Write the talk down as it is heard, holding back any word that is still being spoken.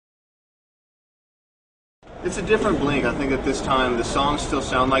It's a different Blink. I think at this time the songs still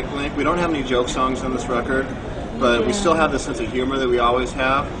sound like Blink. We don't have any joke songs on this record, but we still have the sense of humor that we always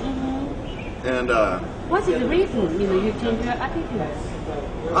have. And what's the reason you change your attitude?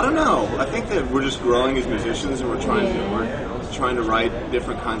 I don't know. I think that we're just growing as musicians, and we're trying to write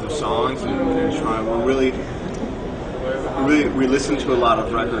different kinds of songs, and we listened to a lot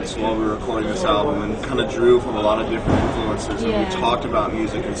of records while we were recording this album, and kind of drew from a lot of different influences. And we talked about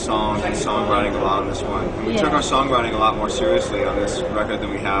music and songs and songwriting a lot on this one. And we took our songwriting a lot more seriously on this record than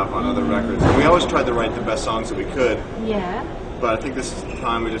we have on other records. And we always tried to write the best songs that we could. Yeah. But I think this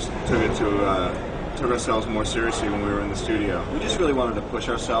time we just took ourselves more seriously when we were in the studio. We just really wanted to push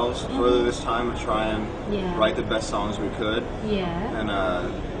ourselves further this time and try and write the best songs we could. Yeah. And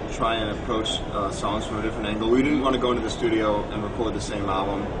try and approach songs from a different angle. We didn't want to go into the studio and record the same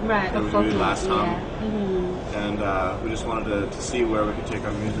album that we did last time. And we just wanted to see where we could take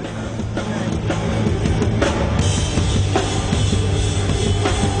our music.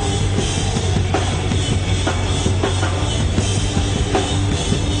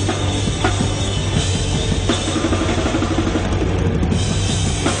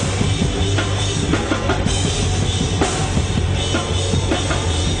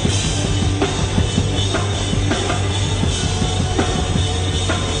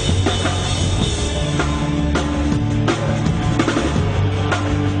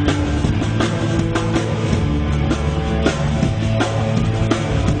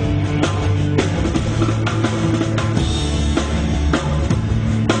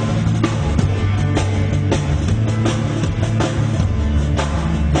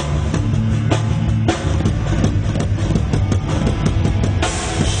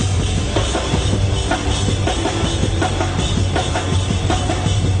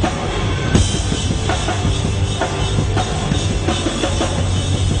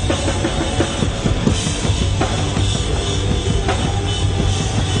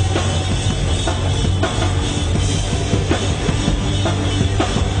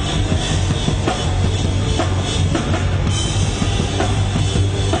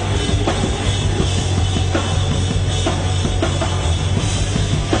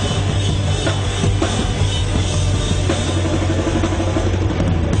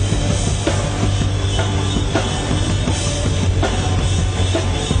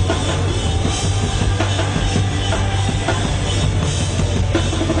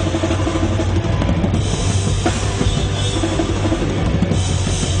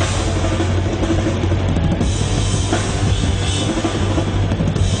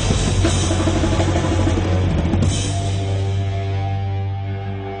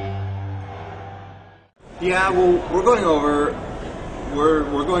 Yeah, well, we're going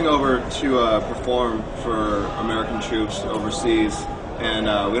over to perform for American troops overseas, and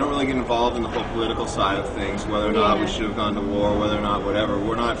we don't really get involved in the whole political side of things, whether or not we should have gone to war, whether or not whatever.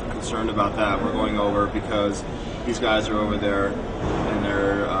 We're not concerned about that. We're going over because these guys are over there, and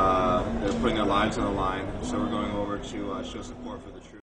they're putting their lives on the line. So we're going over to show support for the troops.